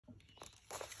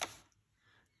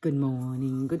Good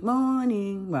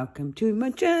morning, welcome to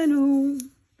my channel.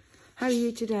 How are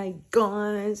you today,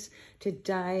 guys?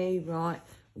 Today, right,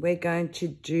 we're going to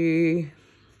do,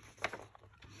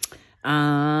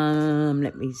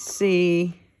 let me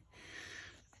see,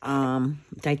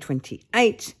 day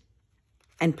 28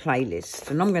 and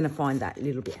playlist. And I'm going to find that a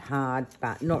little bit hard,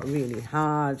 but not really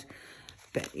hard.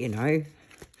 But, you know,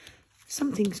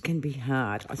 some things can be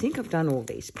hard. I think I've done all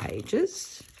these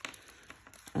pages.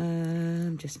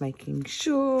 Just making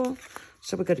sure.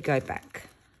 So we've got to go back.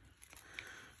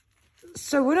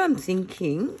 So what I'm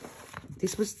thinking,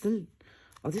 this wasn't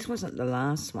the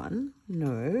last one.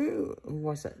 No,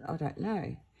 was it? I don't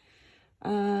know.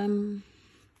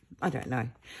 I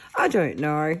don't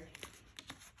know.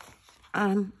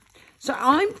 So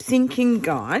I'm thinking,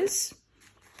 guys,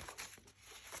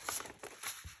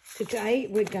 today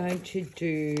we're going to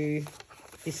do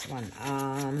this one,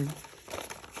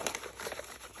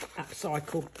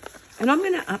 upcycle. And I'm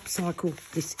going to upcycle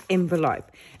this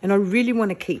envelope. And I really want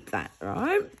to keep that,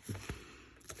 right?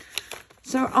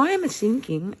 So I'm a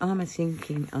thinking. I want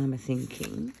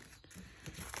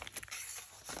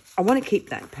to keep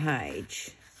that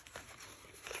page.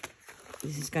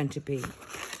 This is going to be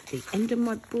the end of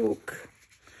my book.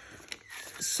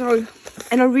 So,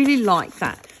 and I really like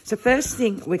that. So first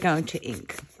thing, we're going to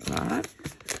ink, right?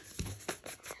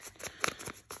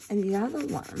 And the other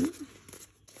one,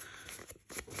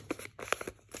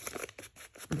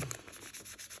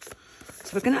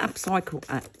 so we're going to upcycle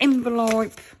our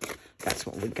envelope. That's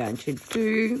what we're going to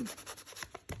do.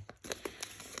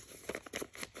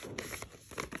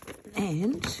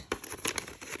 And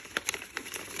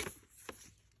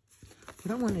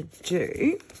what I want to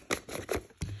do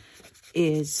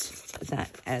is that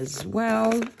as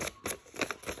well.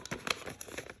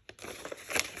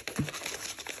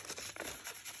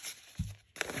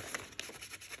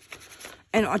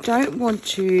 And I don't want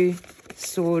to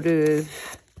sort of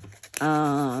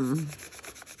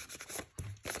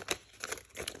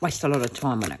waste a lot of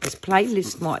time on it, because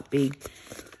playlist might be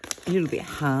a little bit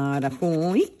harder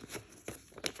for me.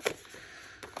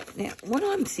 Now, what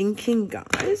I'm thinking,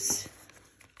 guys,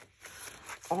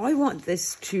 I want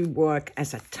this to work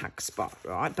as a tuck spot,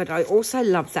 right? But I also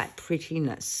love that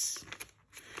prettiness.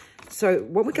 So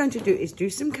what we're going to do is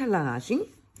do some collaging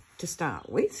to start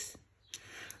with.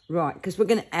 Right, because we're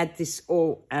going to add this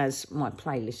all as my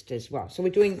playlist as well. So we're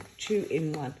doing 2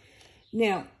 in 1.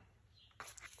 Now,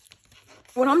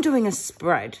 when I'm doing a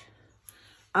spread,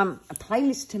 a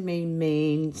playlist to me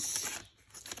means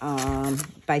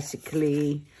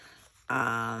basically,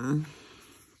 well,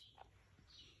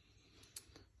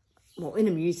 in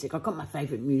the music, I've got my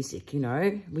favourite music, you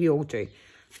know, we all do.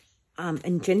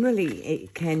 And generally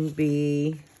it can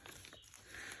be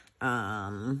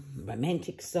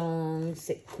romantic songs,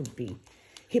 it could be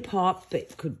hip-hop,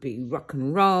 it could be rock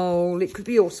and roll, it could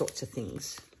be all sorts of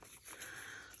things.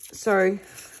 So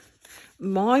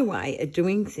my way of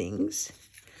doing things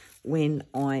when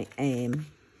I am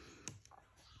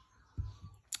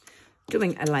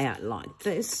doing a layout like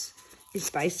this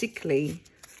is basically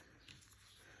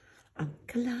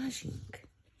collaging.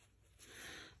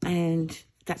 And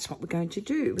that's what we're going to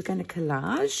do. We're going to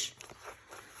collage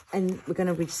and we're going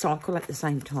to recycle at the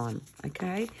same time,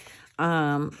 okay?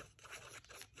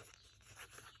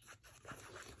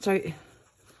 So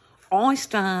I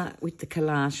start with the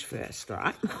collage first,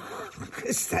 right?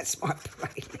 Because that's my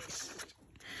playlist.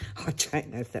 I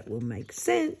don't know if that will make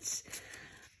sense.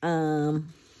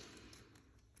 And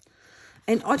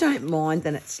I don't mind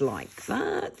that it's like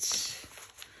that.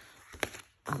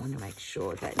 I want to make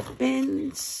sure that it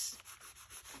bends,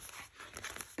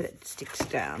 but it sticks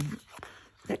down.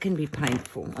 That can be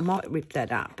painful. I might rip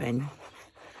that up and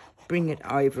bring it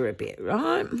over a bit,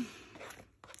 right?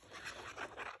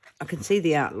 I can see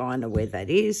the outline of where that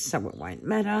is, so it won't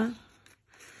matter.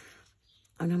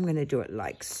 And I'm going to do it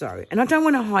like so. And I don't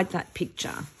want to hide that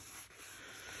picture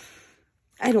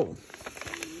at all.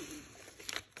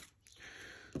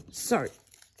 So,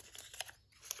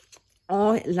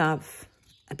 I love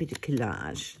a bit of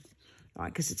collage,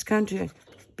 right? Because it's going to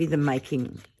be the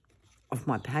making of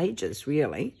my pages,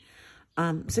 really.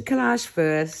 So collage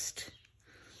first,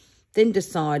 then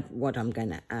decide what I'm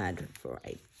going to add for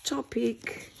a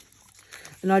topic.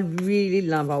 And I really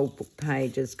love old book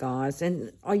pages, guys,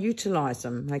 and I utilise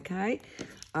them, okay?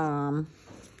 And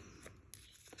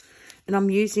I'm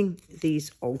using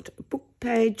these old book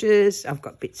pages. I've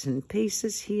got bits and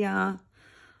pieces here.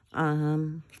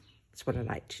 That's what I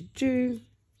like to do.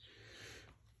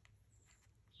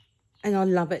 And I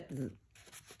love it,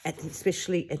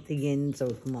 especially at the ends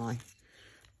of my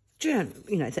journal,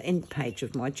 you know, the end page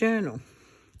of my journal.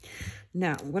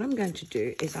 Now, what I'm going to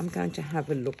do is I'm going to have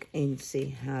a look and see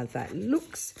how that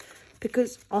looks,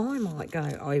 because I might go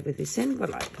over this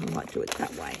envelope. I might do it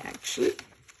that way, actually.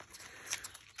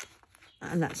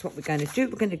 And that's what we're going to do.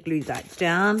 We're going to glue that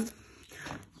down.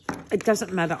 It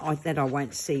doesn't matter that I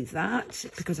won't see that,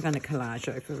 because I'm going to collage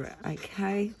over it,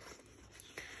 okay?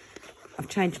 I've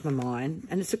changed my mind,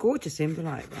 and it's a gorgeous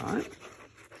envelope, right?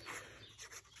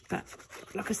 But,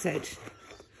 like I said,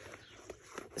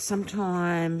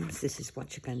 sometimes this is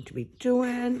what you're going to be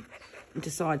doing and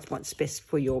decides what's best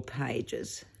for your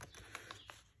pages.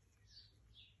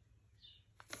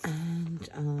 And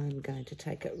I'm going to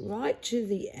take it right to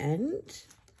the end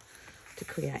to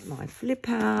create my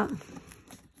flipper.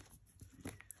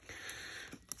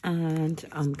 And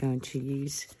I'm going to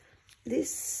use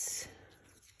this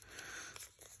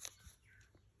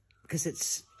because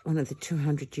it's one of the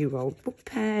 200-year-old book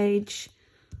page.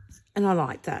 And I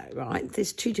like that, right?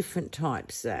 There's two different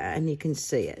types there, and you can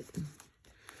see it.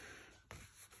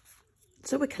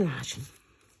 So we're collaging,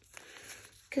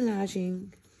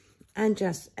 and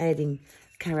just adding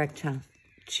character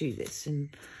to this and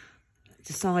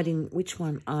deciding which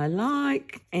one I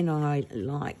like, and I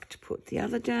like to put the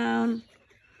other down.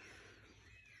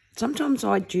 Sometimes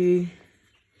I do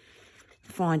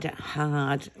find it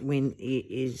hard when it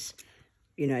is,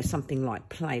 you know, something like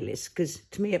playlist, because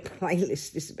to me a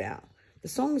playlist is about the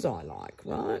songs I like,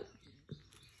 right?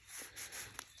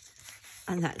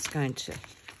 And that's going to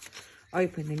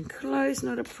open and close,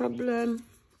 not a problem.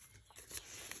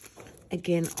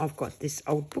 Again, I've got this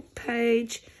old book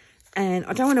page, and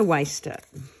I don't want to waste it.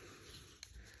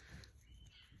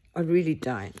 I really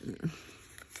don't.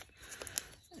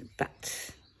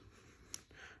 But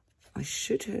I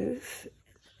should have,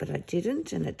 but I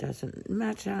didn't, and it doesn't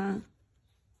matter.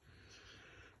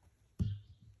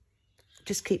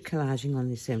 Just keep collaging on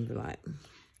this envelope.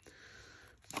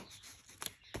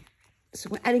 So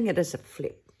we're adding it as a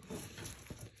flip.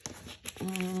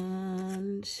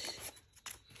 And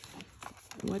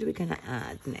what are we going to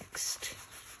add next?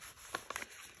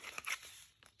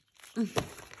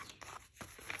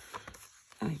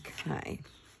 Okay.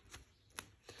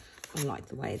 I like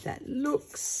the way that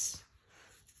looks.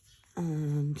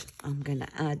 And I'm going to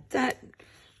add that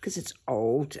because it's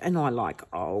old and I like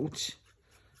old.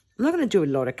 I'm not going to do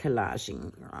a lot of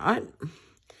collaging, right?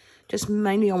 Just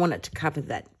mainly I want it to cover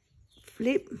that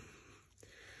flip.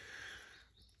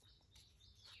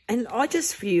 And I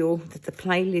just feel that the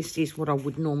playlist is what I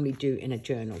would normally do in a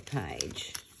journal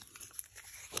page.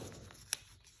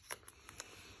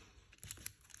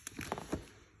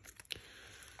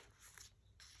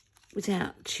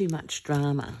 Without too much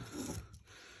drama.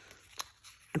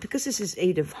 And because this is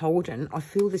Edith Holden, I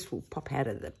feel this will pop out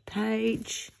of the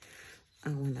page. I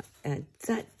want to add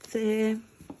that there.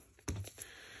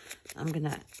 I'm going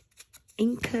to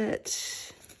ink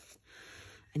it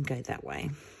and go that way.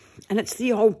 And it's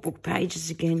the old book pages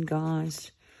again,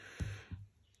 guys.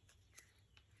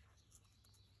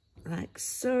 Like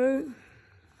so.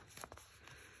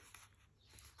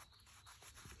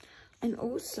 And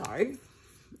also, I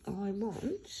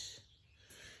want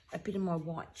a bit of my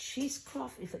white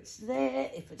cheesecloth, if it's there.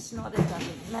 If it's not, it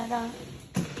doesn't matter,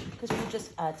 because we'll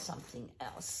just add something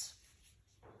else.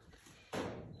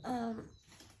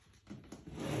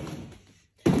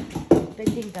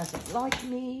 Bending doesn't like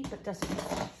me, but doesn't...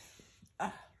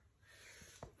 I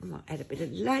might add a bit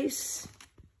of lace.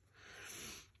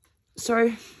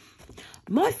 So,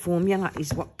 my formula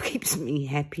is what keeps me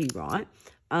happy, right?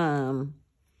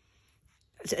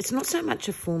 It's not so much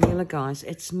a formula, guys.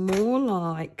 It's more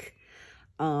like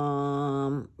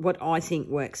what I think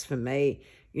works for me.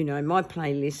 You know, my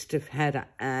playlist of how to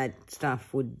add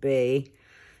stuff would be,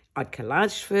 I'd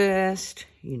collage first,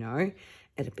 you know,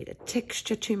 add a bit of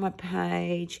texture to my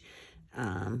page,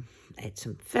 add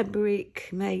some fabric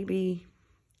maybe.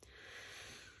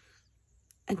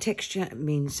 And texture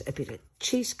means a bit of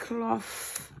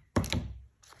cheesecloth,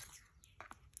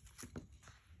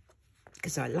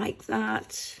 because I like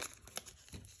that.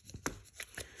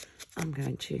 I'm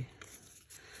going to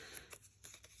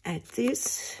add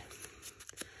this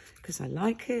because I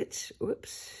like it.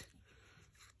 Whoops.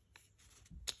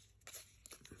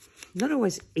 Not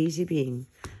always easy being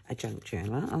a junk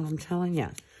journaler, I'm telling you.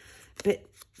 But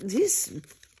this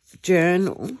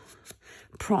journal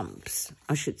prompts,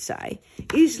 I should say,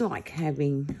 is like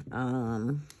having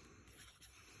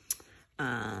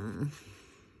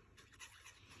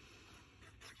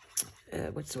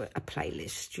what's the word? A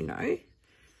playlist, you know.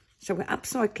 So we're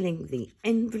upcycling the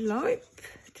envelope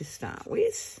to start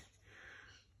with,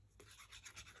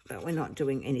 but we're not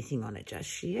doing anything on it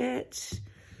just yet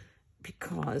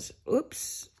because,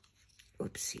 oops,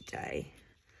 Oopsie day.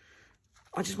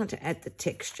 I just want to add the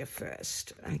texture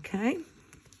first, okay?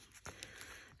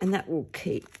 And that will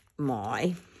keep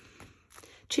my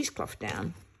cheesecloth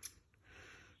down.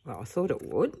 Well, I thought it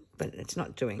would, but it's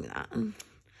not doing that.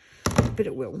 But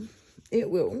it will. It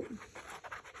will.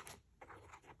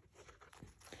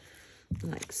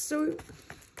 Like so.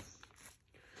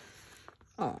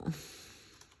 Oh.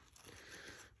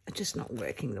 It's just not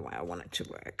working the way I want it to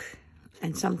work.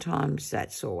 And sometimes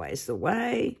that's always the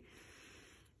way.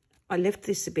 I left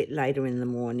this a bit later in the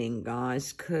morning,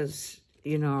 guys, because,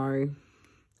 you know,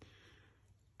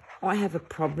 I have a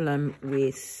problem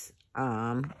with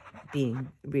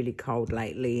being really cold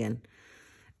lately, and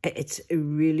it's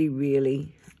really,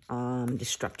 really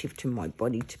destructive to my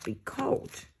body to be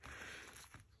cold.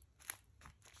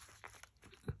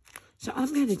 So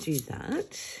I'm going to do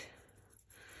that.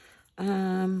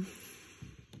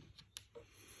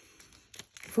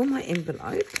 For my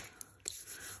envelope,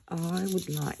 I would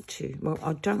like to, well,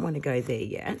 I don't want to go there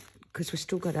yet because we've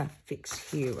still got to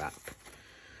fix here up.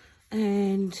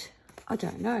 And I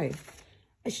don't know.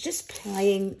 It's just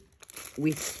playing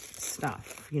with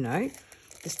stuff, you know,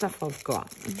 the stuff I've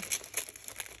got.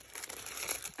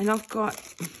 And I've got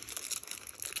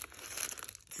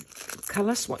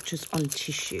colour swatches on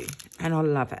tissue, and I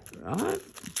love it, right?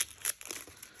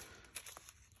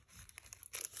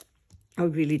 I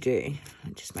really do.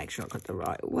 Just make sure I got the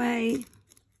right way.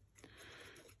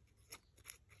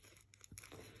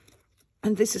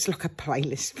 And this is like a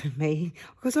playlist for me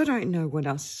because I don't know what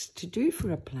else to do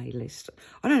for a playlist.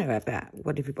 I don't know about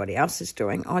what everybody else is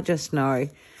doing. I just know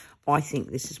I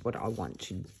think this is what I want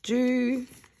to do.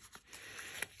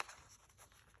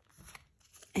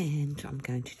 And I'm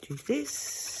going to do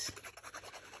this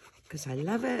because I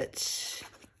love it.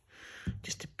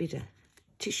 Just a bit of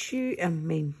tissue,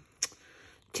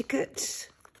 tickets.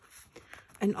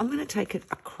 And I'm going to take it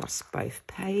across both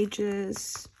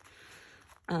pages.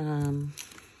 I'm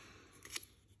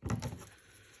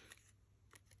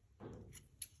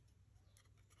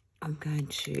going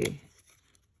to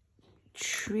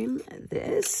trim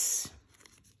this.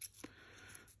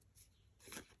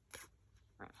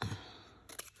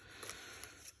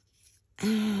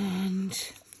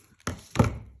 And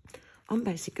I'm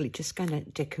basically just going to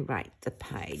decorate the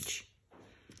page.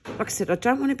 Like I said, I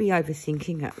don't want to be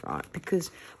overthinking it, right? Because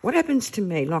what happens to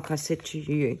me, like I said to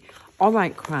you, I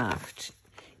won't craft.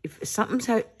 If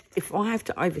I have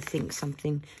to overthink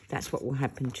something, that's what will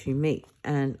happen to me.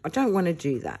 And I don't want to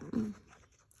do that.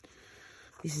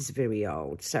 This is very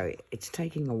old, so it's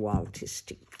taking a while to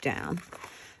stick down.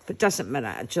 But it doesn't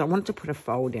matter. I want to put a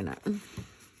fold in it.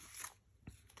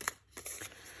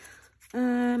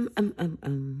 And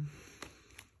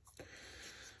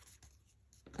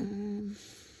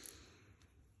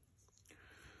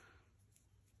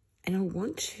I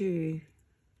want to...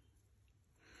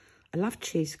 I love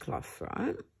cheesecloth,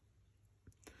 right?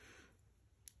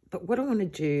 But what I want to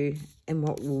do and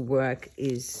what will work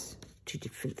is two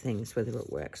different things, whether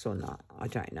it works or not. I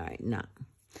don't know. No.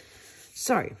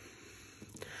 So,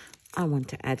 I want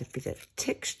to add a bit of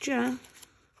texture.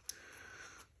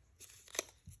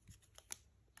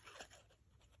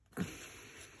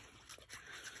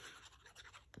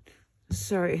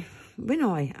 So, when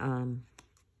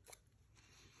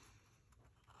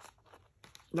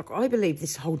look, I believe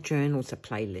this whole journal's a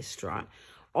playlist, right?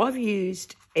 I've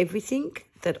used everything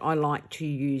that I like to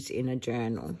use in a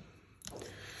journal.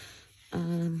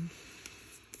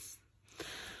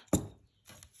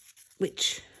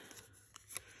 Which,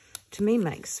 to me,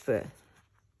 makes for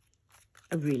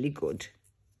a really good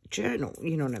journal.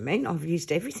 You know what I mean? I've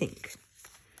used everything.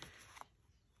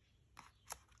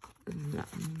 No.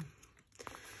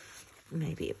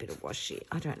 Maybe a bit of washi.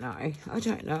 I don't know. I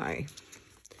don't know.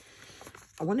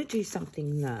 I want to do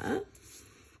something there.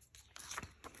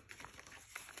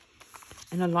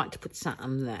 And I like to put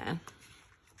something there.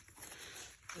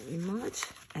 We might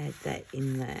add that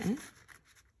in there.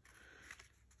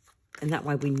 And that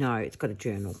way we know it's got a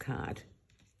journal card.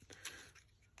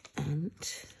 And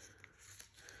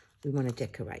we want to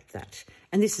decorate that.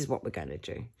 And this is what we're going to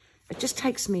do. It just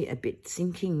takes me a bit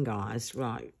thinking, guys.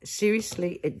 Right.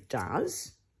 Seriously, it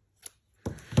does.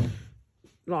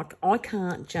 Like, I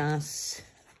can't just...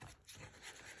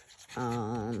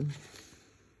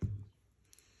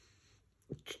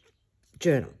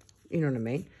 journal, you know what I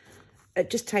mean? It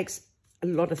just takes a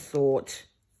lot of thought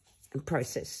and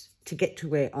process to get to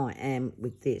where I am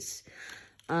with this.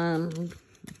 I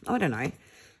don't know.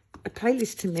 A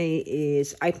playlist to me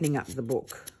is opening up the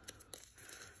book.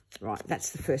 Right,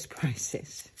 that's the first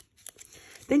process.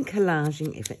 Then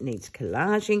collaging if it needs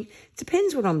collaging.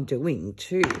 Depends what I'm doing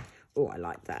too. Oh, I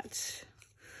like that.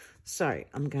 So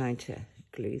I'm going to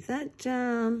glue that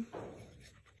down.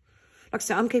 Like I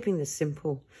said, I'm keeping this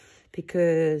simple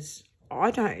because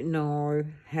I don't know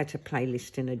how to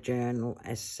playlist in a journal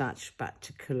as such, but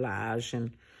to collage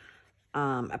and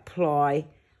apply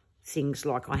things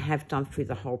like I have done through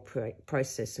the whole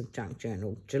process of Junk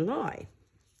Journal July.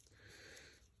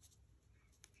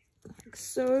 Like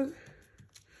so.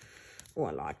 Oh,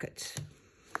 I like it.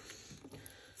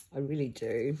 I really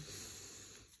do.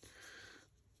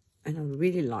 And I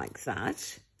really like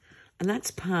that. And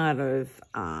that's part of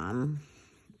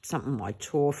something I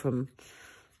tore from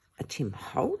a Tim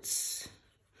Holtz.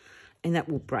 And that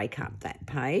will break up that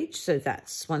page. So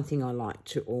that's one thing I like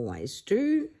to always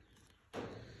do.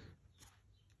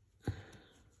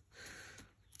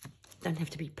 Don't have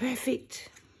to be perfect.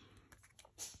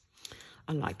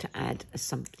 I like to add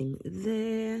something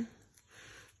there.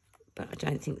 But I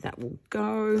don't think that will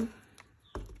go.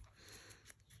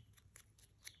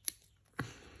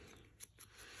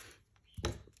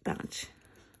 But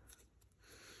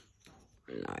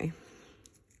no.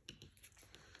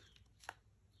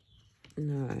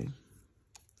 No.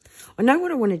 I know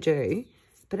what I want to do,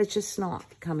 but it's just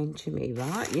not coming to me,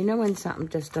 right? You know when something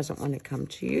just doesn't want to come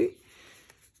to you?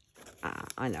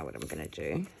 I know what I'm going to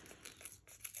do.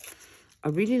 I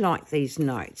really like these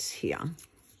notes here.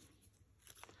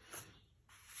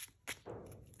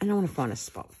 And I want to find a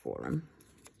spot for them.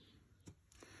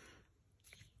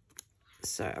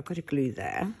 So I've got to glue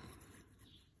there.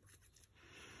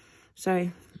 So,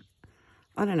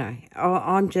 I don't know.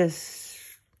 I'm just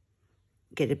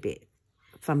get a bit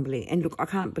fumbly. And look, I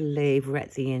can't believe we're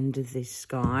at the end of this,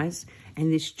 guys.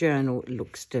 And this journal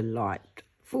looks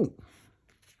delightful.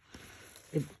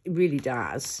 It really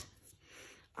does.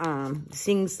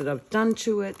 Things that I've done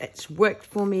to it, it's worked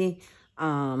for me.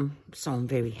 So I'm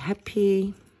very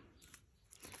happy.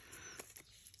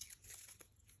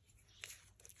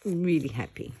 Really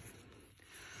happy.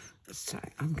 So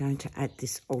I'm going to add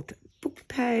this old book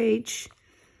page.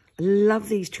 I love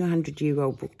these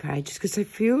 200-year-old book pages because they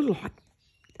feel like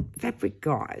fabric,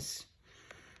 guys.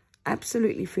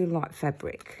 Absolutely feel like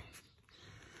fabric.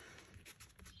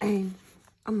 And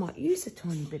I might use a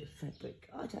tiny bit of fabric.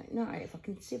 I don't know. If I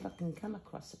can see if I can come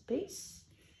across a piece,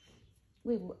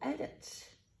 we will add it.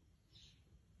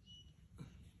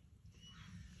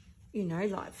 You know,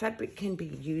 like fabric can be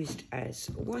used as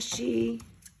washi.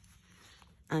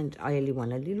 And I only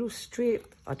want a little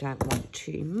strip. I don't want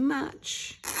too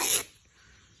much.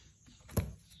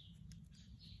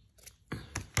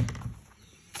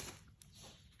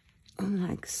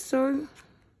 Like so.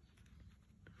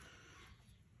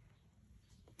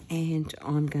 And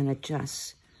I'm going to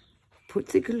just put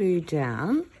the glue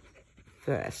down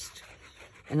first.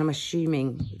 And I'm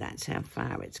assuming that's how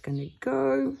far it's going to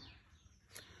go.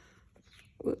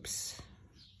 Whoops.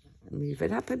 Move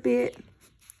it up a bit.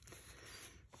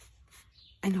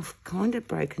 And I've kind of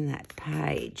broken that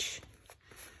page,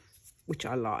 which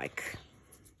I like.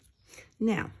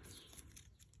 Now,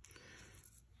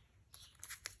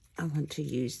 I want to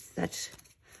use that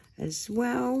as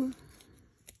well.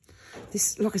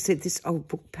 This, like I said, this old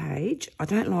book page, I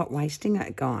don't like wasting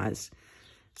it, guys.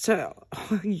 So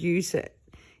I use it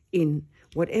in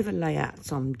whatever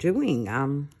layouts I'm doing.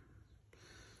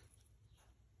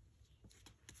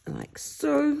 Like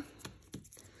so.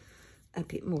 A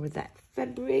bit more of that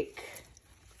fabric.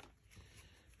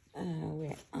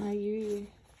 Where are you?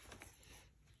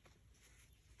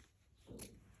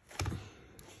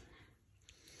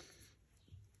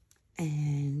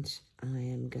 And I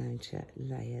am going to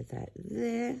layer that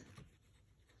there.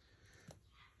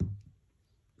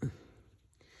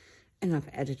 And I've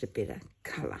added a bit of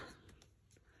colour.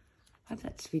 Oh,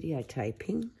 that's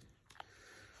videotaping.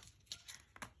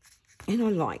 And I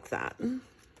like that.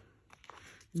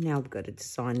 Now I've got to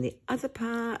design the other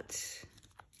part.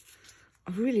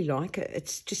 I really like it.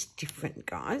 It's just different,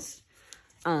 guys.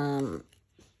 I'm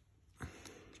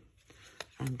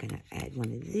going to add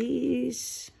one of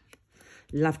these.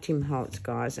 Love Tim Holtz,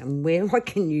 guys. And where I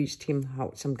can use Tim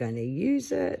Holtz, I'm going to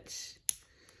use it.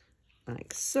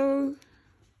 Like so.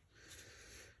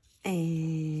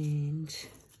 And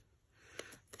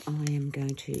I am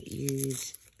going to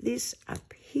use this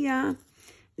up here.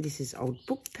 This is old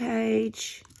book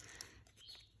page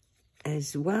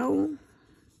as well.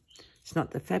 It's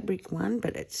not the fabric one,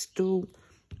 but it's still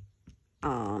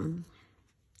book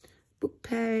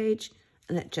page,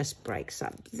 and it just breaks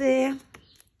up there.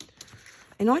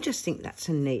 And I just think that's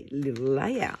a neat little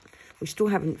layout. We still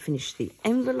haven't finished the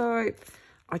envelope.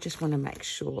 I just want to make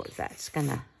sure that's going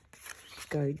to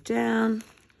go down.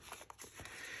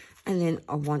 And then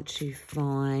I want to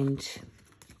find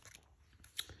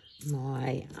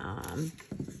my,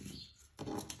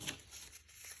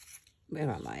 where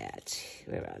am I at?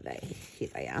 Where are they? Here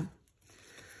they are.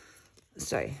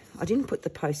 So I didn't put the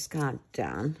postcard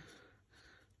down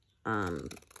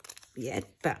yet,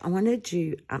 but I want to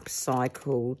do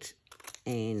upcycled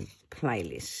and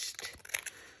playlist.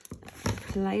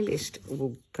 Playlist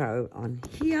will go on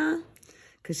here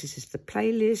because this is the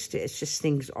playlist. It's just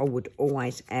things I would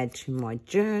always add to my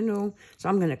journal. So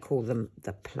I'm going to call them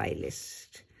the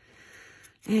playlist.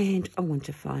 And I want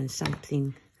to find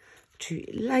something to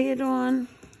lay it on.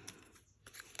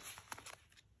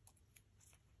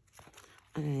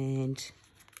 And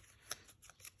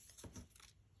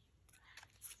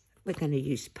we're going to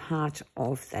use part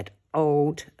of that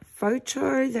old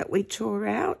photo that we tore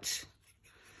out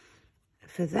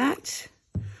for that.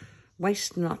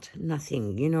 Waste not,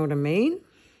 nothing, you know what I mean?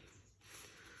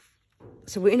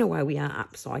 So in a way we are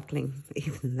upcycling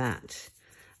even that.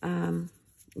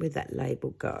 Where'd that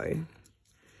label go?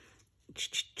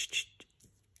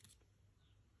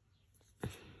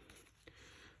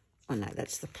 Oh no,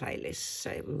 that's the playlist,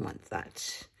 so we want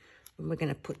that. And we're going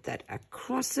to put that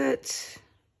across it.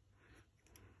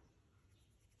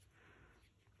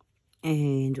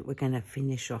 And we're going to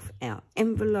finish off our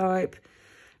envelope.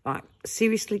 Like,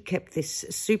 seriously kept this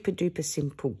super duper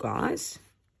simple, guys.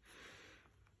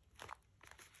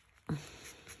 I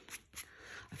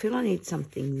feel I need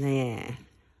something there.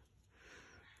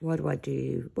 Why do I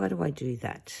do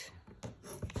that?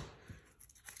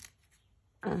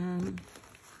 A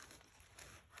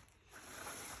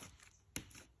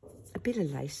bit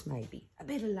of lace, maybe. A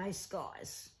bit of lace,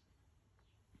 guys.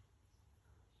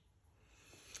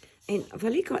 And I've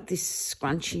only got this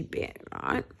scrunchy bit,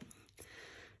 right?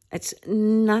 It's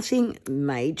nothing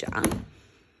major.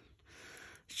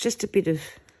 It's just a bit of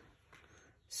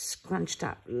scrunched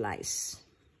up lace.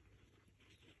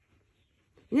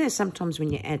 You know, sometimes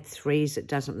when you add threes, it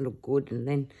doesn't look good, and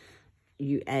then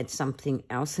you add something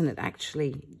else and it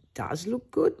actually does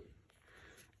look good.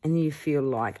 And you feel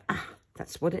like,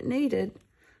 that's what it needed.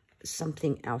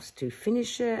 Something else to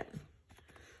finish it.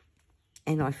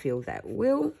 And I feel that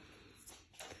will.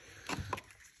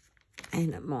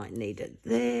 And it might need it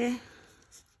there.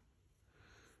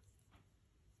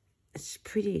 It's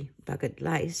pretty buggered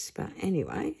lace, but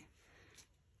anyway,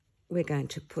 we're going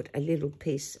to put a little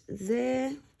piece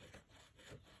there.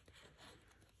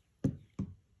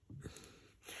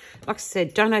 Like I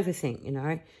said, don't overthink, you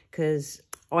know, because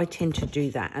I tend to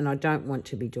do that and I don't want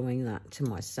to be doing that to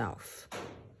myself.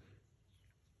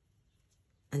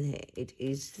 And there it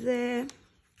is there.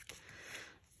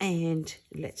 And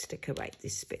let's decorate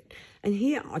this bit. And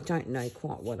here, I don't know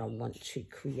quite what I want to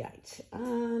create.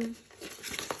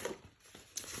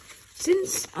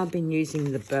 Since I've been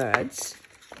using the birds,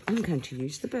 I'm going to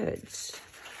use the birds.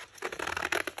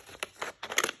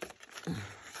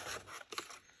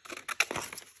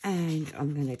 And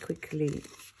I'm going to quickly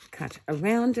cut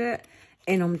around it.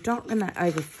 And I'm not going to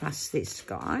over-fuss this,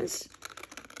 guys.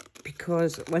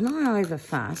 Because when I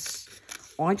over-fuss,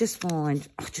 I just find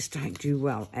I just don't do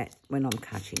well at when I'm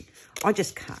cutting. I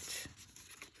just cut.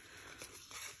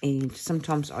 And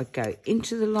sometimes I go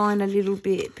into the line a little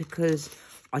bit because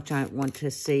I don't want to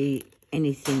see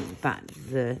anything but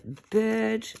the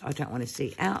bird. I don't want to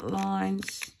see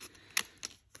outlines.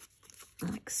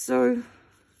 Like so.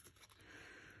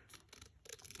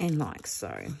 And like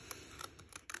so.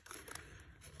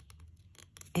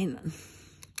 And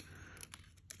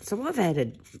so I've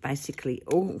added basically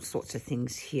all sorts of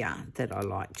things here that I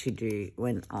like to do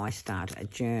when I start a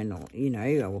journal, you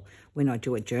know, or when I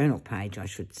do a journal page, I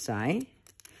should say.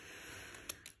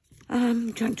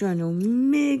 Junk Journal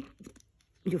Meg,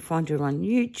 you'll find her on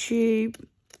YouTube.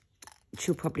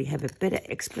 She'll probably have a better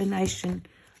explanation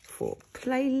for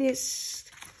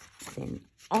playlist than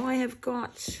I have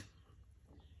got.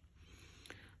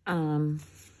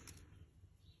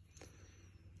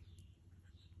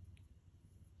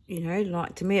 You know,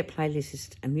 like to me a playlist is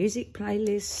a music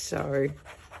playlist, so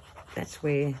that's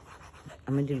where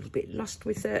I'm a little bit lost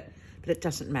with it, but it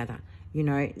doesn't matter. You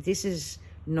know, this is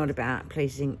not about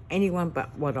pleasing anyone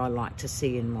but what I like to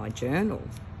see in my journal.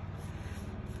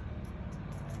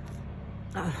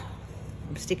 Oh,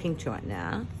 I'm sticking to it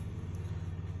now.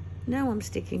 Now I'm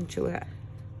sticking to it.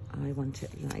 I want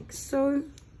it like so.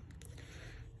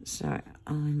 So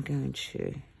I'm going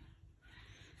to,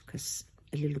 because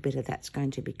a little bit of that's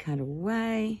going to be cut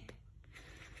away.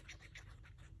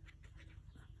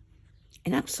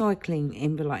 And upcycling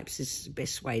envelopes is the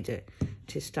best way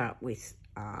to start with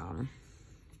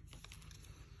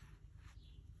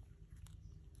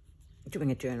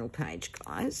doing a journal page,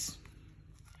 guys.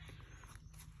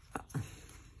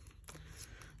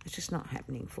 It's just not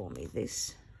happening for me,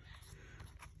 this.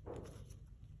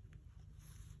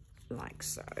 Like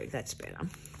so. That's better.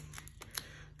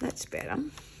 That's better.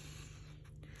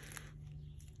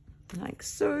 Like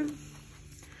so.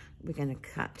 We're going to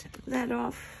cut that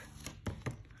off.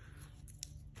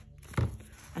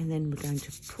 And then we're going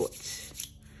to put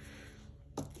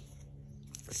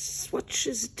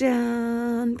swatches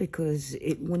down, because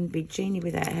it wouldn't be Genie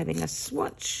without having a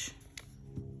swatch.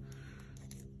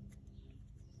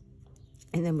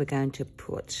 And then we're going to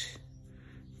put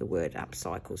the word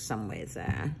upcycle somewhere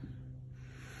there.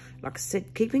 Like I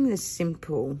said, keeping this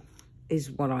simple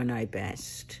is what I know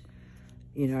best.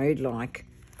 You know, like,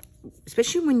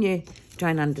 especially when you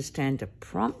don't understand a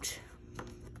prompt.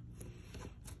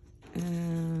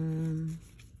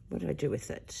 What do I do with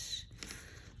it?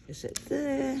 Is it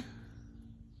there?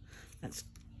 That's,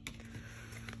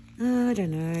 I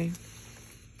don't know.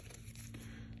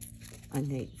 I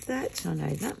need that, I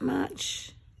know that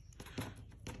much.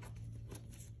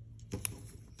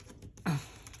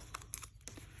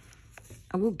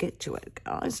 I will get to it,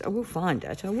 guys. I will find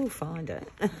it. I will find it.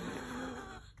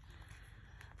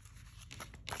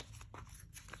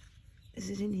 Is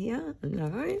it in here?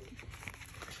 No.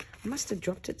 I must have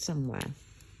dropped it somewhere.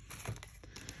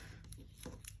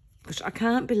 Because I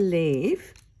can't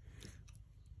believe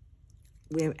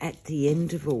we're at the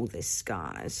end of all this,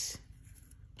 guys.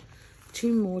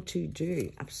 2 more to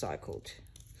do, upcycled.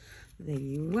 There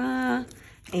you are.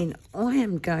 And I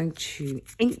am going to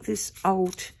ink this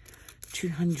old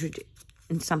 200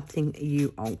 and something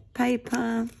old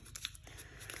paper.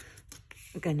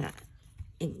 I'm gonna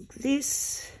ink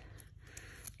this.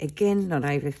 Again, not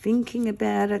overthinking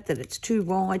about it, that it's too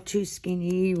wide, too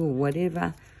skinny, or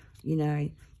whatever. You know,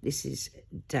 this is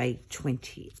day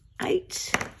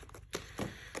 28.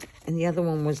 And the other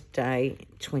one was day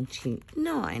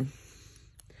 29.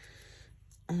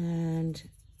 And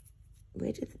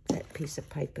where did that piece of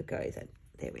paper go?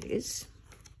 There it is.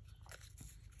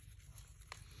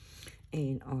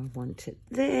 And I want it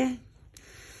there.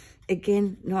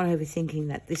 Again, not overthinking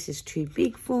that this is too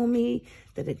big for me,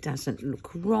 that it doesn't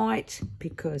look right,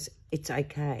 because it's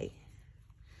okay.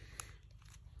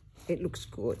 It looks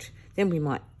good. Then we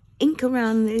might ink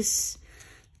around this,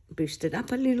 boost it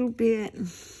up a little bit.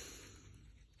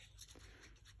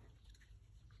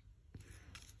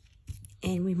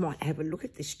 And we might have a look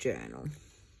at this journal.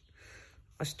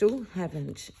 I still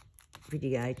haven't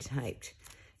videotaped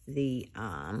the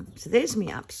so there's me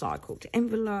upcycled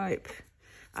envelope.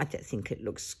 I don't think it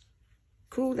looks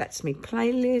cool. That's me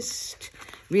playlist.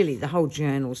 Really, the whole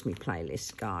journal's me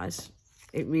playlist, guys.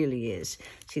 It really is.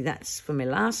 See, that's for my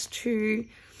last 2.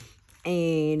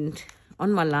 And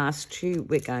on my last 2,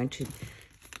 we're going to,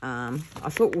 I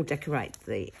thought we'll decorate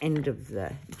the end of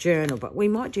the journal, but we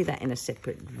might do that in a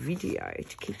separate video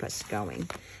to keep us going.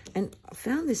 And I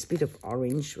found this bit of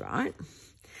orange, right,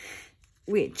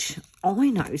 which I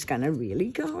know is going to really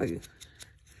go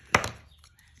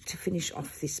to finish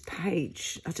off this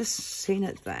page. I just seen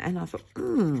it there and I thought,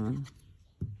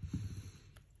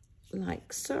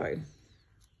 like so.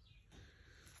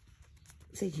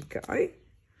 There you go.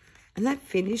 And that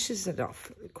finishes it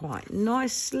off quite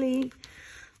nicely.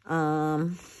 So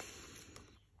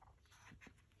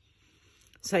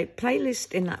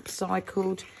playlist and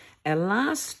upcycled. Our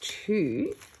last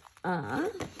 2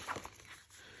 are,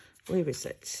 where is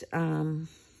it?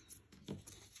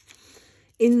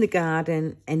 In the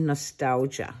Garden and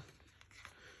Nostalgia.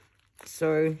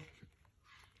 So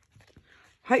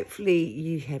hopefully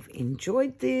you have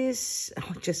enjoyed this.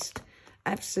 I just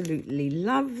absolutely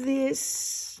love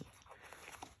this.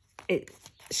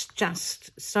 It's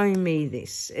just so me,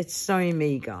 this. It's so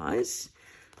me, guys.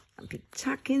 A big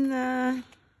tuck in there.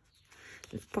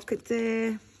 A pocket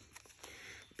there.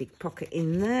 Big pocket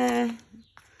in there.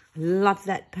 Love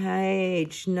that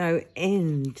page. No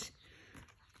end.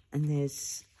 And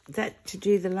there's that to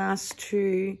do the last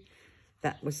 2.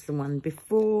 That was the one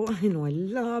before. And I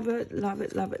love it, love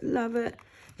it, love it, love it.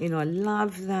 And I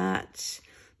love that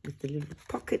with the little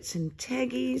pockets and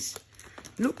taggies.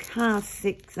 Look how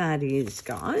thick that is,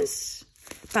 guys.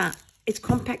 But it's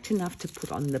compact enough to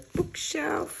put on the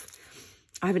bookshelf.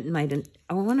 I haven't made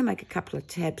I want to make a couple of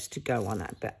tabs to go on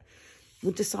it, but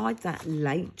we'll decide that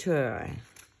later.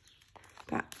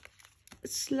 But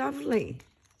it's lovely.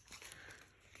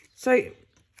 So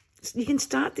you can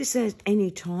start this at any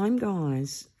time,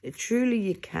 guys. Truly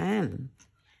you can.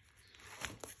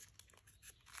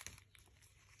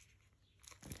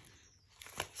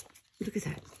 Look at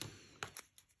that.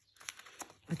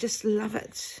 I just love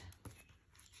it.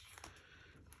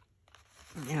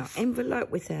 Our envelope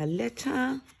with our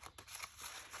letter.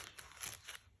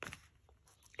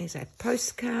 There's our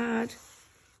postcard.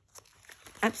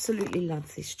 Absolutely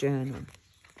love this journal.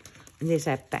 And there's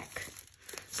our back.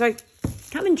 So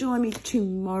come and join me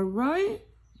tomorrow.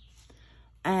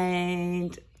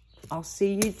 And I'll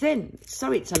see you then.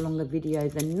 Sorry it's a longer video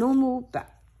than normal, but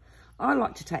I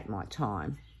like to take my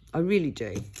time. I really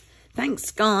do. Thanks,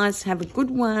 guys. Have a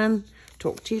good one.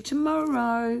 Talk to you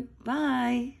tomorrow.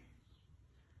 Bye.